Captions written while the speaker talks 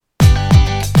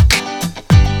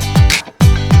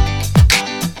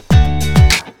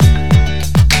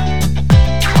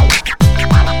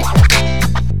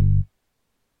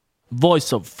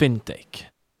Voice of Fintech.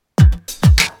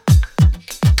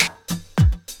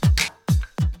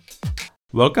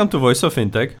 Welcome to Voice of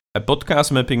Fintech, a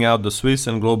podcast mapping out the Swiss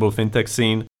and global fintech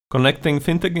scene, connecting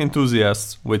fintech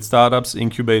enthusiasts with startups,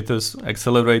 incubators,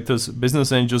 accelerators,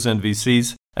 business angels and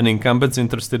VCs, and incumbents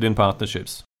interested in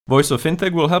partnerships. Voice of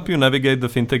Fintech will help you navigate the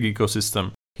fintech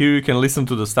ecosystem. Here you can listen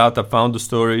to the startup founder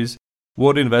stories,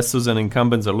 what investors and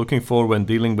incumbents are looking for when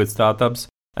dealing with startups,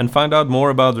 and find out more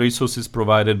about resources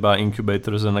provided by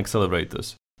incubators and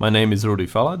accelerators. My name is Rudy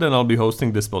Falad and I'll be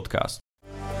hosting this podcast.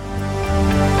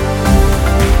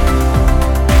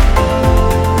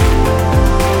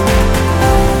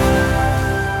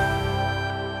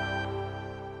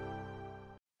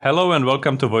 Hello and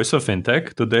welcome to Voice of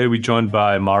Fintech. Today we're joined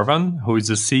by Marwan, who is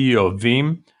the CEO of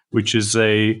Veem, which is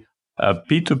a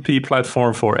P2P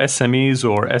platform for SMEs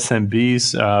or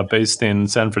SMBs based in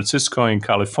San Francisco in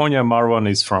California. Marwan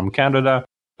is from Canada,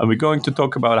 and we're going to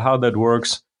talk about how that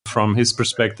works from his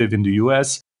perspective in the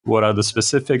US. What are the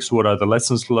specifics? What are the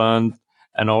lessons learned?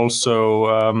 And also,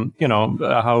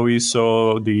 how we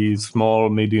saw the small,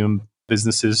 medium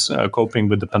businesses coping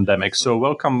with the pandemic. So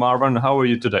welcome, Marwan. How are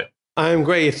you today? I'm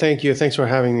great. Thank you. Thanks for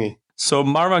having me. So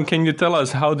Marwan, can you tell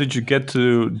us how did you get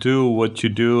to do what you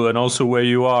do and also where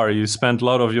you are? You spent a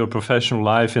lot of your professional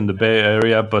life in the Bay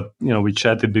Area, but we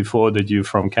chatted before that you're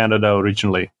from Canada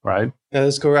originally, right? That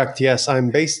is correct. Yes,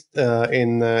 I'm based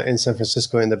in San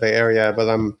Francisco in the Bay Area, but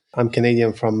I'm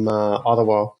Canadian from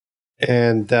Ottawa.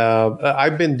 And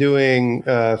I've been doing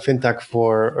fintech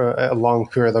for a long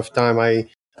period of time. I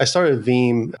started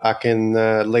Veem back in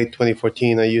late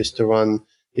 2014. I used to run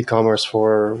e-commerce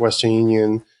for Western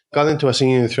Union. Got into Western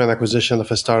Union through an acquisition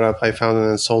of a startup I founded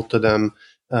and sold to them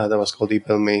that was called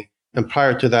eBillMe. And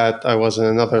prior to that, I was in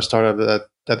another startup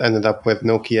that ended up with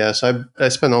Nokia. So I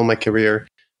spent all my career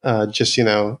just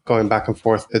going back and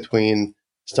forth between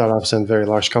startups and very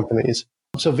large companies.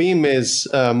 So Veem is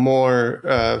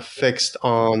more fixed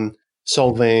on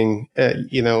solving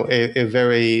a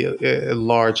very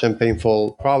large and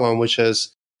painful problem, which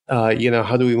is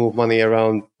how do we move money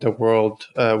around the world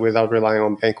without relying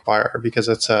on bank wire? Because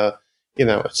it's an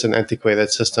antiquated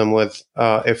system with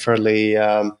a fairly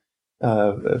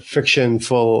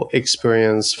frictionful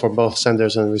experience for both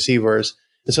senders and receivers.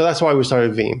 And so that's why we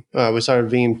started Veem. We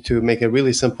started Veem to make it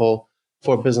really simple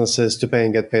for businesses to pay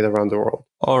and get paid around the world.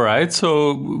 All right.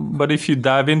 So, but if you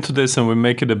dive into this and we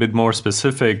make it a bit more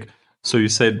specific, so you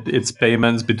said it's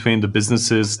payments between the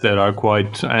businesses that are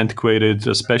quite antiquated,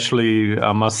 especially,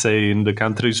 I must say, in the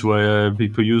countries where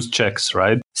people use checks,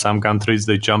 right? Some countries,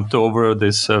 they jumped over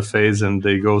this phase and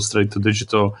they go straight to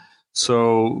digital.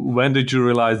 So when did you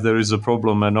realize there is a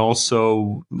problem? And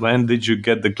also, when did you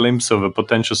get the glimpse of a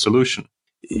potential solution?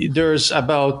 There's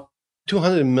about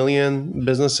 200 million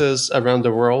businesses around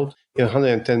the world.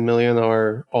 110 million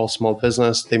are all small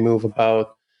business. They move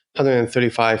about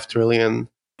 135 trillion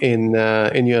in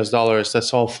US dollars.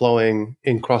 That's all flowing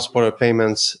in cross-border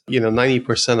payments.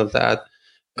 90% of that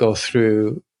go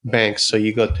through banks. So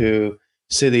you go to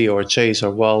Citi or Chase or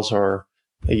Wells or,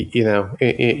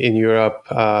 in Europe,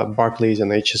 Barclays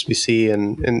and HSBC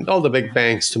and all the big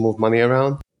banks to move money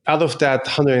around. Out of that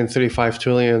 135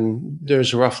 trillion,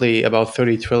 there's roughly about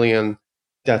 30 trillion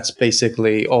that's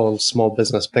basically all small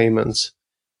business payments.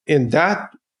 In that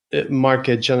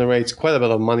market generates quite a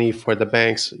bit of money for the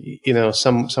banks,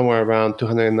 somewhere around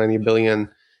 290 billion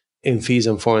in fees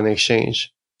and foreign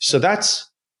exchange. So that's,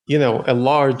 a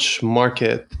large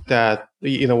market that,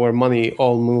 where money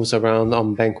all moves around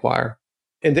on bank wire.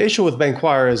 And the issue with bank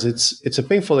wire is it's a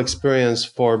painful experience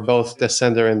for both the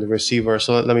sender and the receiver.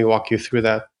 So let me walk you through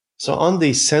that. So on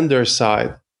the sender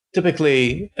side,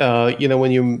 typically,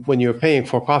 when you're paying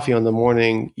for coffee in the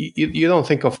morning, you don't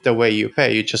think of the way you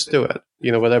pay. You just do it.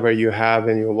 Whatever you have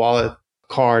in your wallet,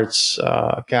 cards,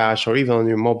 cash, or even on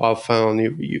your mobile phone,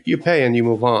 you pay and you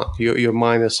move on. Your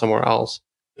mind is somewhere else.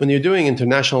 When you're doing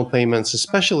international payments,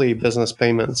 especially business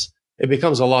payments, it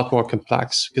becomes a lot more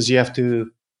complex because you have to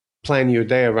plan your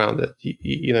day around it.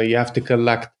 You have to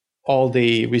collect all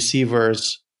the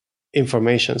receivers'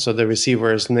 information. So the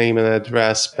receiver's name and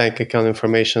address, bank account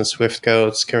information, SWIFT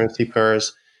codes, currency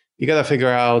pairs. You got to figure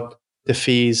out the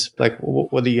fees, like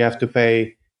what do you have to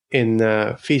pay in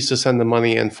fees to send the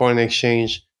money and foreign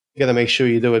exchange. You got to make sure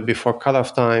you do it before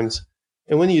cutoff times.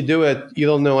 And when you do it, you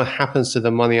don't know what happens to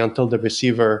the money until the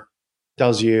receiver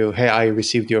tells you, hey, I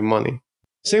received your money.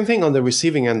 Same thing on the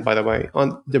receiving end, by the way.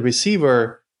 On the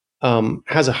receiver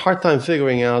has a hard time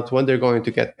figuring out when they're going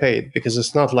to get paid because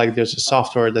it's not like there's a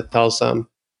software that tells them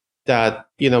that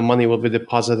money will be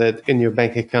deposited in your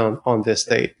bank account on this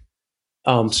date.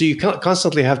 So you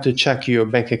constantly have to check your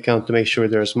bank account to make sure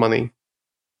there's money.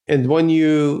 And when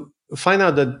you find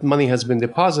out that money has been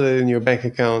deposited in your bank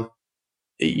account,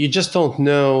 you just don't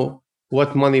know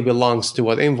what money belongs to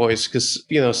what invoice. Because,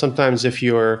 sometimes if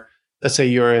let's say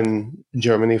you're in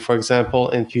Germany, for example,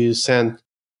 and you send,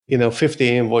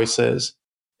 50 invoices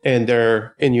and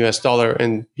they're in US dollar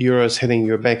and euros hitting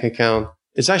your bank account,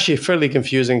 it's actually fairly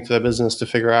confusing to the business to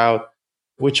figure out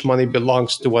which money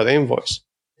belongs to what invoice.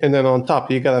 And then on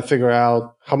top, you got to figure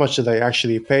out how much did they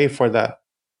actually pay for that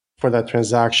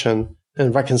transaction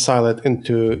and reconcile it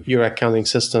into your accounting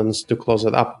systems to close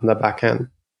it up on the back end.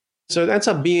 So it ends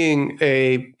up being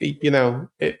a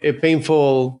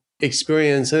painful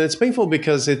experience, and it's painful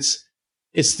because it's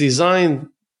designed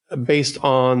based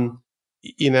on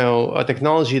a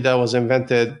technology that was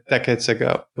invented decades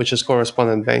ago, which is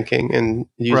correspondent banking and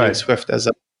using Swift as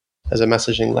a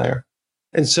messaging layer.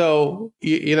 And so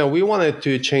we wanted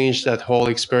to change that whole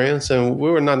experience, and we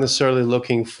were not necessarily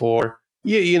looking for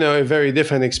a very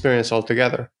different experience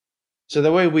altogether. So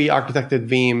the way we architected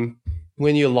Veeam,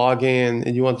 when you log in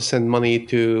and you want to send money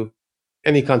to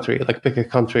any country, like pick a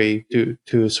country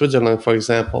to Switzerland, for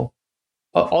example,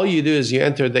 all you do is you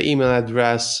enter the email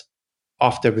address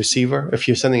of the receiver. If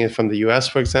you're sending it from the US,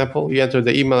 for example, you enter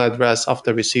the email address of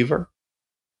the receiver.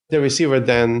 The receiver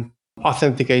then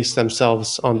authenticates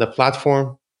themselves on the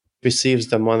platform, receives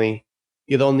the money.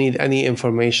 You don't need any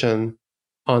information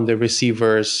on the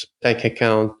receiver's bank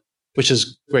account, which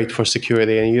is great for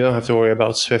security. And you don't have to worry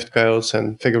about Swift codes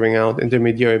and figuring out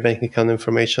intermediary bank account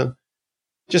information.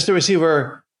 Just the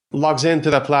receiver logs into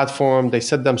the platform, they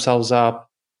set themselves up,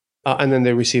 and then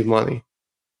they receive money.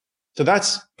 So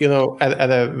that's,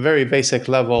 at a very basic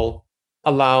level,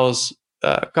 allows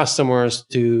customers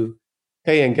to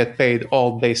pay and get paid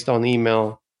all based on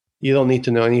email. You don't need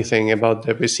to know anything about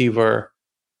the receiver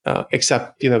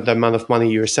except the amount of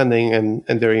money you're sending and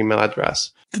their email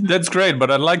address. That's great,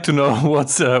 but I'd like to know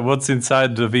what's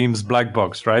inside the Veeam's black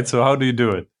box, right? So how do you do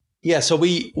it? Yeah, so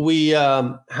we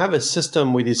have a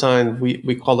system we designed.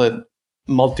 We call it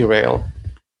multi-rail,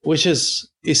 which is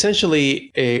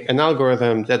essentially an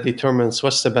algorithm that determines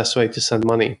what's the best way to send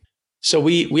money. So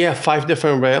we have 5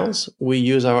 different rails. We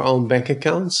use our own bank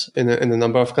accounts in a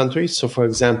number of countries. So for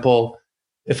example,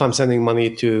 if I'm sending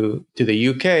money to the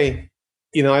UK,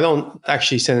 I don't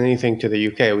actually send anything to the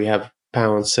UK. We have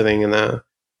pounds sitting in a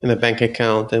bank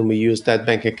account, and we use that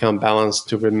bank account balance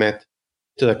to remit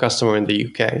to the customer in the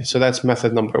UK. So that's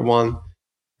method number 1.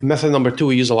 Method number 2,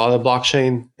 we use a lot of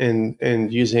blockchain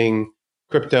and using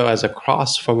crypto as a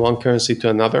cross from one currency to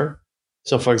another.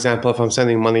 So for example, if I'm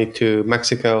sending money to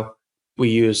Mexico, we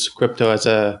use crypto as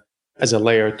a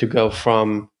layer to go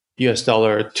from US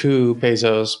dollar to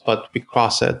pesos, but we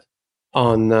cross it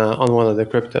on one of the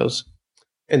cryptos.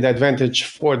 And the advantage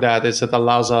for that is it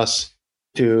allows us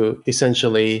to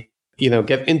essentially,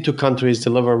 get into countries,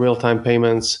 deliver real-time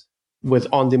payments with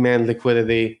on-demand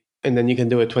liquidity, and then you can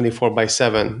do it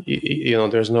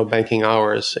 24/7. There's no banking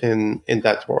hours in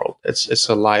that world. It's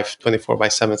a live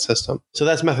 24/7 system. So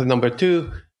that's method number 2.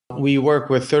 We work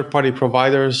with third-party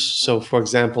providers. So, for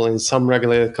example, in some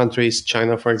regulated countries,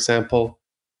 China, for example,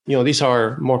 these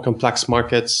are more complex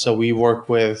markets. So we work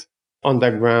with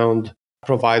on-the-ground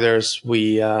providers.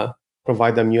 We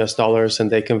provide them US dollars,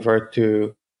 and they convert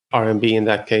to RMB in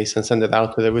that case and send it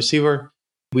out to the receiver.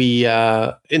 We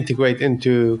integrate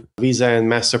into Visa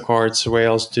and MasterCard's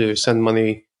rails to send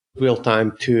money real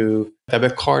time to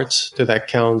debit cards, to the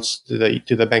accounts, to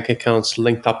the bank accounts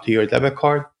linked up to your debit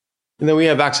card. And then we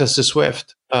have access to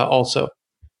Swift also.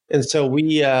 And so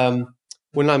we're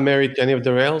not married to any of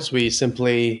the rails. We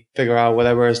simply figure out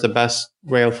whatever is the best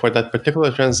rail for that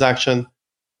particular transaction,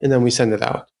 and then we send it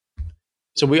out.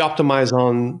 So we optimize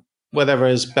on whatever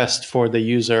is best for the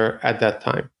user at that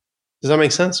time. Does that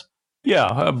make sense?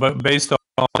 Yeah, but based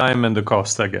on time and the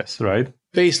cost, I guess, right?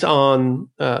 Based on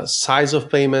size of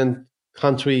payment,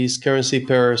 countries, currency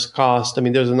pairs, cost. I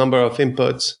mean, there's a number of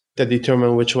inputs that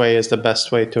determine which way is the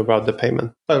best way to route the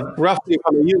payment. But roughly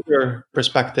from a user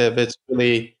perspective, it's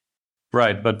really...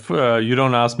 Right, but you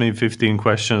don't ask me 15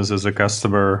 questions as a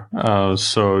customer,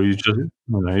 so you just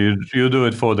you do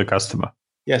it for the customer.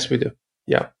 Yes, we do.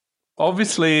 Yeah.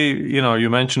 Obviously, you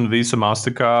mentioned Visa,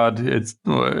 MasterCard,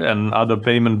 and other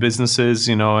payment businesses.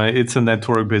 It's a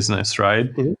network business,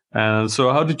 right? Mm-hmm. And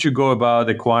so, how did you go about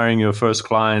acquiring your first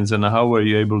clients, and how were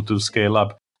you able to scale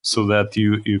up so that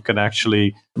you can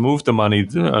actually move the money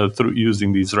through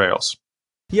using these rails?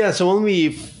 Yeah. So when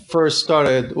we first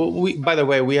started, by the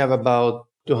way, we have about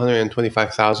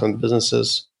 225,000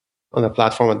 businesses on the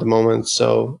platform at the moment.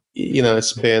 So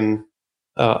it's been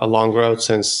a long road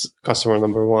since customer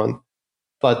number 1.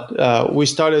 But we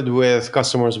started with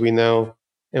customers we know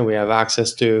and we have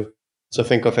access to. So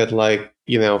think of it like,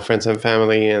 friends and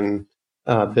family and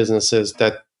businesses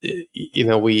that,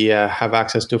 we have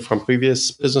access to from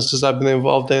previous businesses I've been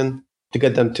involved in, to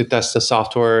get them to test the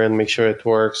software and make sure it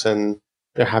works and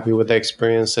they're happy with the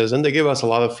experiences. And they give us a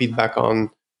lot of feedback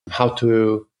on how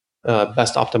to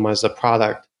best optimize the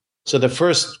product. So the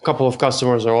first couple of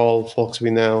customers are all folks we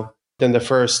know. Then the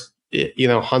first,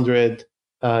 100,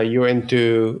 you're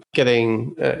into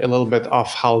getting a little bit of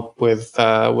help with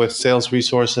sales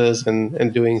resources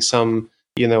and doing some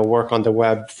work on the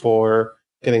web for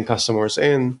getting customers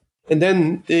in. And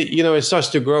then it starts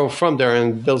to grow from there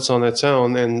and builds on its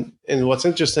own. And what's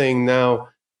interesting now,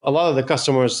 a lot of the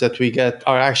customers that we get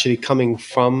are actually coming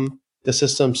from the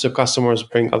system. So customers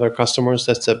bring other customers.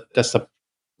 That's the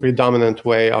predominant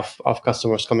way of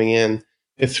customers coming in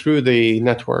through the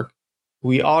network.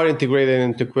 We are integrated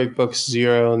into QuickBooks,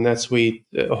 Xero, NetSuite,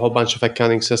 a whole bunch of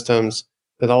accounting systems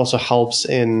that also helps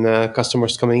in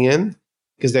customers coming in,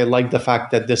 because they like the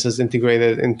fact that this is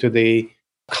integrated into the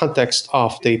context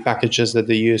of the packages that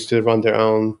they use to run their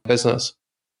own business.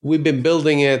 We've been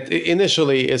building it.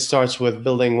 Initially, it starts with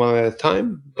building one at a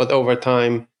time, but over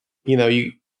time,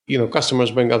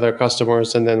 customers bring other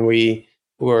customers, and then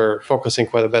we're focusing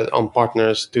quite a bit on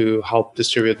partners to help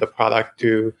distribute the product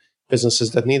to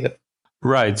businesses that need it.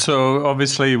 Right. So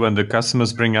obviously, when the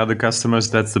customers bring other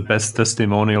customers, that's the best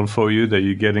testimonial for you that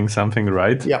you're getting something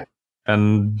right. Yeah.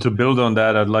 And to build on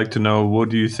that, I'd like to know, what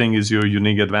do you think is your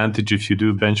unique advantage if you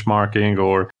do benchmarking,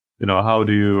 or how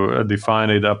do you define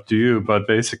it? Up to you. But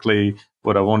basically,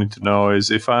 what I wanted to know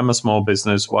is, if I'm a small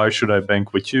business, why should I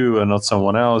bank with you and not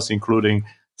someone else, including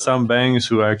some banks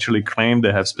who actually claim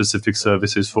they have specific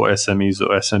services for SMEs or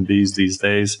SMBs these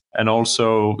days. And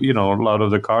also, a lot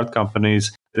of the card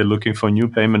companies, they're looking for new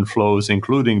payment flows,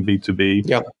 including B2B.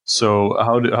 Yeah. So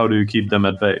how do you keep them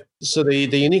at bay? So the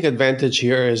unique advantage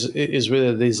here is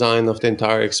really the design of the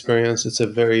entire experience. It's a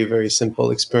very, very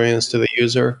simple experience to the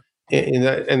user.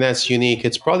 And that's unique.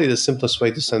 It's probably the simplest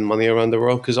way to send money around the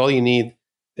world, because all you need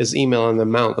is email and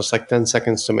amount. It's like 10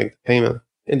 seconds to make the payment.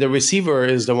 And the receiver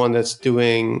is the one that's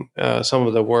doing some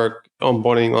of the work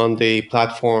onboarding on the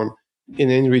platform. And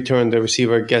in return, the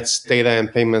receiver gets data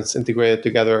and payments integrated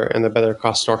together and a better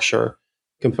cost structure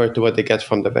compared to what they get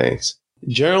from the banks.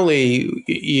 Generally,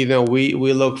 we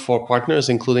look for partners,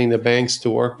 including the banks, to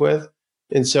work with.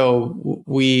 And so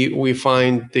we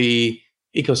find the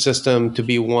ecosystem to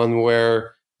be one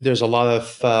where there's a lot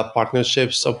of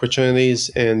partnerships, opportunities,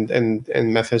 and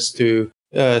methods to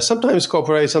sometimes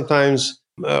cooperate, sometimes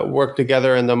work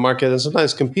together in the market, and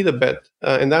sometimes compete a bit,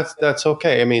 and that's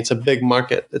okay. I mean, it's a big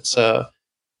market. It's a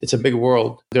big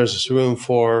world. There's room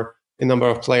for a number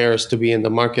of players to be in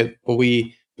the market, but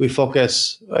we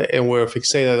focus and we're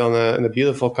fixated on a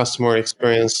beautiful customer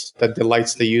experience that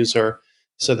delights the user,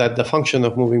 so that the function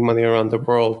of moving money around the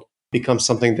world becomes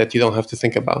something that you don't have to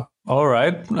think about. All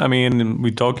right. I mean,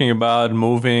 we're talking about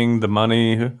moving the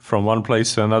money from one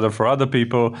place to another for other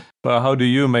people, but how do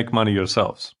you make money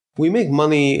yourselves? We make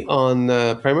money on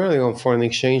primarily on foreign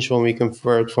exchange when we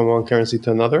convert from one currency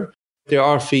to another. There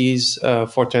are fees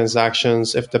for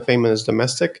transactions if the payment is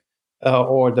domestic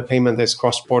or the payment is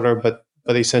cross-border, but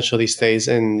essentially stays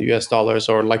in US dollars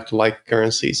or like-to-like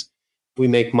currencies. We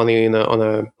make money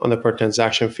on a per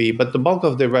transaction fee, but the bulk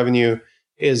of the revenue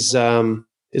is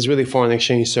really foreign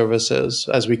exchange services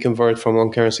as we convert from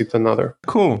one currency to another.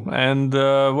 Cool. And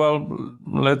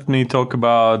let me talk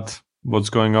about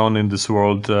what's going on in this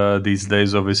world these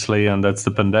days, obviously, and that's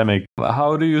the pandemic.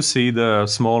 How do you see the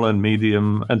small and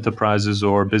medium enterprises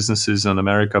or businesses in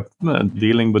America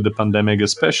dealing with the pandemic,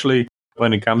 especially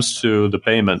when it comes to the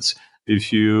payments?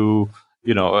 If you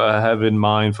have in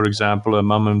mind, for example, a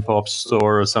mom and pop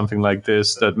store or something like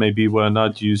this that maybe were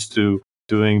not used to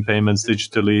doing payments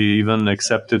digitally, even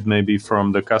accepted maybe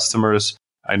from the customers.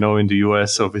 I know in the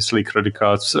US, obviously, credit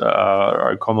cards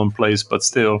are commonplace, but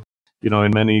still,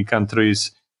 in many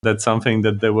countries, that's something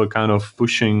that they were kind of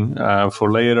pushing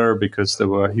for later because there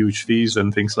were huge fees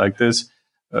and things like this.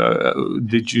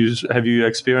 Have you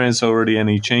experienced already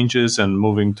any changes and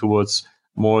moving towards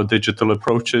more digital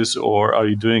approaches, or are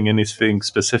you doing anything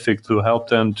specific to help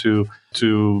them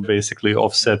to basically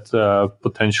offset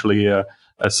potentially a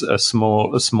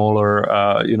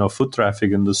smaller foot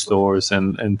traffic in the stores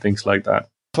and things like that?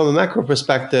 From a macro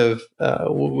perspective,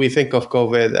 we think of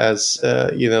COVID as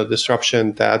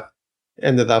disruption that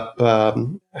ended up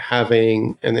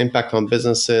having an impact on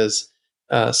businesses.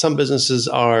 Some businesses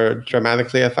are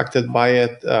dramatically affected by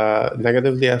it,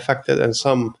 negatively affected, and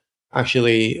some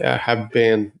actually have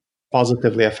been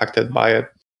positively affected by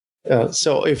it.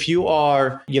 So if you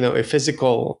are, a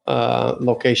physical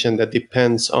location that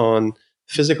depends on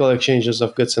physical exchanges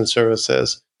of goods and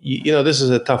services, this is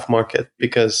a tough market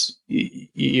because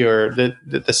you're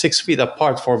the 6 feet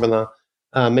apart formula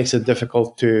makes it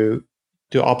difficult to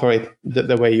operate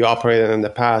the way you operated in the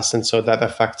past, and so that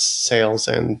affects sales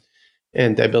and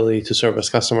the ability to service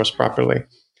customers properly.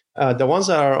 The ones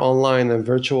that are online and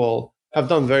virtual have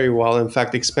done very well. In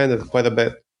fact, expanded quite a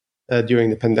bit during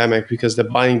the pandemic because the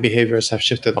buying behaviors have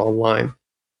shifted online.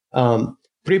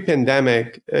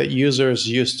 Pre-pandemic, users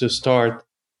used to start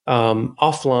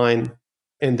offline,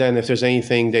 and then if there's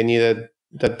anything they needed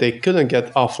that they couldn't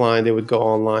get offline, they would go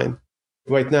online.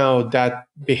 Right now, that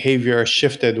behavior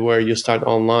shifted where you start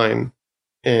online,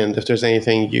 and if there's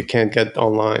anything you can't get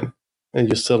online and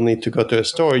you still need to go to a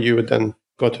store, you would then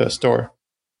go to a store.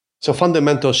 So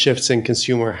fundamental shifts in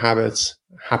consumer habits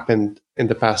happened in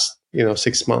the past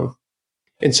 6 months.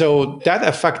 And so that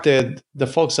affected the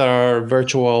folks that are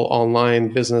virtual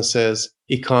online businesses,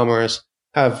 e-commerce,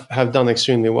 have done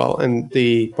extremely well. And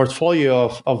the portfolio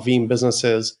of Veeam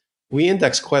businesses, we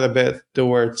index quite a bit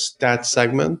towards that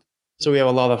segment. So we have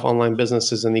a lot of online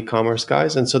businesses and e-commerce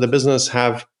guys. And so the business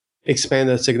have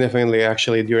expanded significantly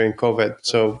actually during COVID.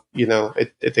 So,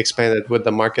 it expanded with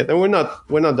the market. And we're not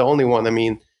the only one. I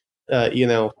mean,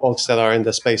 folks that are in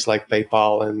the space like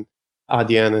PayPal and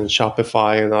Adyen and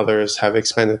Shopify and others have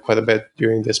expanded quite a bit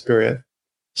during this period.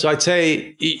 So I'd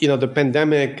say, the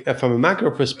pandemic from a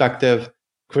macro perspective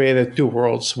created two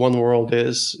worlds. One world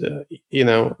is,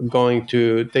 going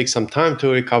to take some time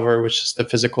to recover, which is the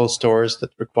physical stores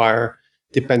that require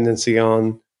dependency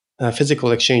on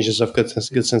physical exchanges of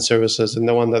goods and services. And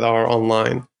the one that are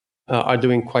online are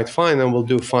doing quite fine and will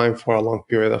do fine for a long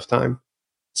period of time.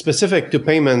 Specific to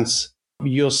payments,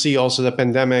 you'll see also the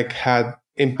pandemic had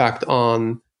impact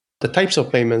on the types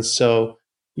of payments. So,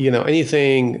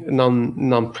 anything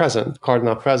non-present, card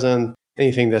not present,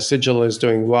 anything that digital is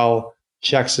doing well.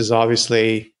 Checks is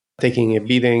obviously taking a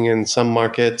beating in some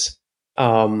markets.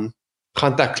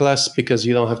 Contactless, because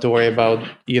you don't have to worry about,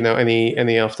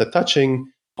 any of the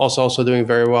touching, also doing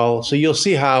very well. So you'll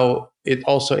see how it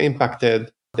also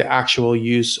impacted the actual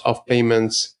use of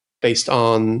payments based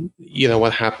on,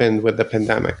 what happened with the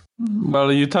pandemic.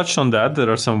 Well, you touched on that. There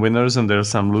are some winners and there are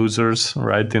some losers,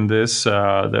 right, in this.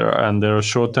 There are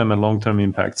short-term and long-term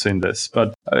impacts in this.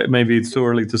 But maybe it's too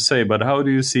early to say, but how do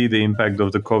you see the impact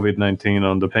of the COVID-19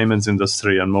 on the payments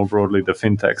industry and more broadly the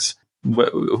fintechs?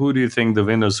 Who do you think the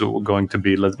winners are going to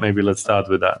be? Let's start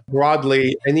with that.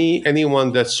 Broadly,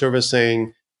 anyone that's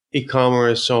servicing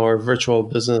e-commerce or virtual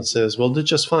businesses will do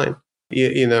just fine.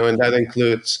 And that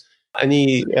includes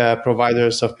any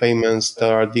providers of payments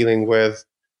that are dealing with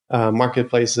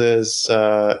marketplaces,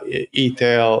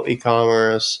 e-tail,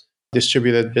 e-commerce,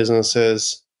 distributed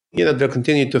businesses. They'll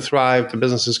continue to thrive. The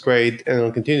business is great, and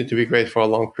it'll continue to be great for a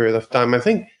long period of time. I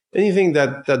think anything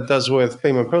that does with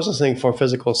payment processing for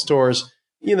physical stores,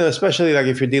 especially like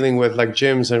if you're dealing with like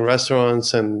gyms and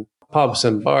restaurants and pubs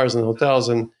and bars and hotels,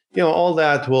 and all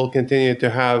that will continue to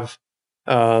have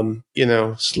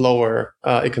slower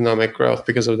economic growth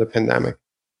because of the pandemic.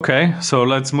 Okay, so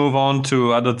let's move on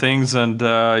to other things and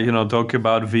talk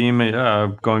about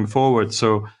Veeam going forward.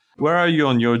 So where are you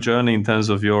on your journey in terms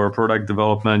of your product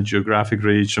development, geographic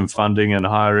reach, and funding and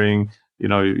hiring?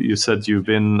 You said you've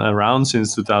been around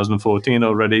since 2014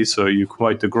 already, so you're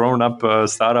quite a grown-up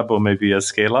startup or maybe a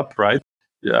scale-up, right?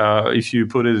 If you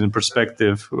put it in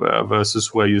perspective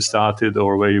versus where you started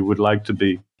or where you would like to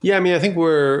be. Yeah, I mean, I think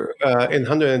we're in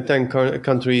 110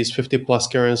 countries, 50 plus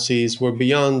currencies. We're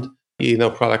beyond,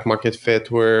 product market fit.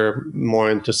 We're more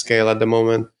into scale at the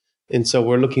moment. And so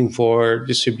we're looking for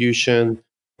distribution,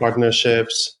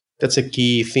 partnerships. That's a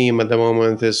key theme at the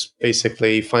moment, is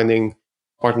basically finding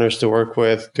partners to work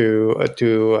with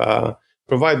to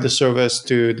provide the service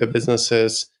to the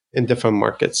businesses in different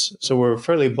markets. So we're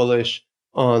fairly bullish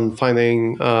on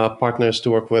finding partners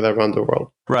to work with around the world.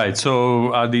 Right.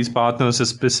 So are these partners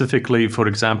specifically, for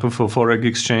example, for foreign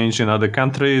exchange in other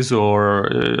countries or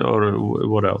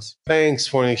what else? Banks,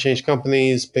 foreign exchange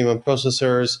companies, payment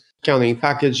processors, accounting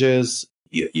packages,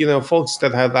 folks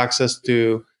that have access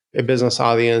to a business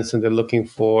audience and they're looking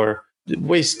for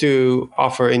ways to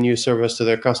offer a new service to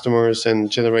their customers and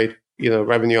generate,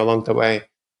 revenue along the way.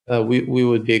 We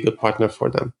would be a good partner for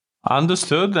them.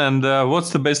 Understood. And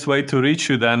what's the best way to reach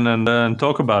you then and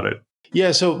talk about it?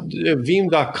 Yeah, so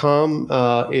Veeam.com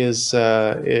is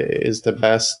the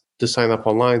best to sign up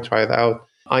online, try it out.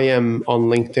 I am on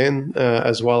LinkedIn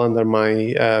as well under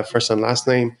my first and last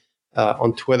name,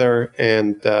 on Twitter,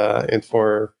 and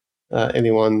for any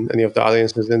of the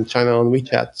audiences in China on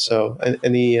WeChat. So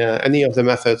any of the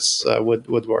methods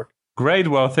would work. Great.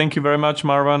 Well, thank you very much,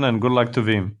 Marwan, and good luck to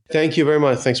Veeam. Thank you very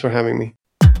much. Thanks for having me.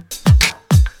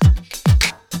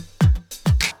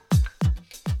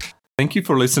 Thank you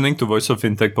for listening to Voice of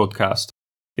Fintech podcast.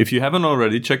 If you haven't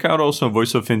already, check out also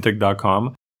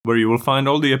voiceoffintech.com, where you will find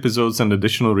all the episodes and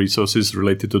additional resources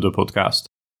related to the podcast.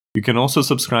 You can also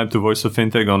subscribe to Voice of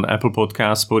Fintech on Apple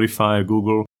Podcasts, Spotify,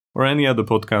 Google, or any other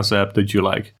podcast app that you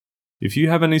like. If you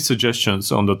have any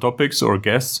suggestions on the topics or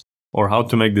guests, or how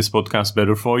to make this podcast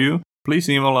better for you, please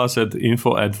email us at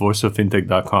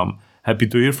info@voiceoffintech.com. Happy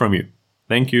to hear from you.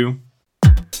 Thank you.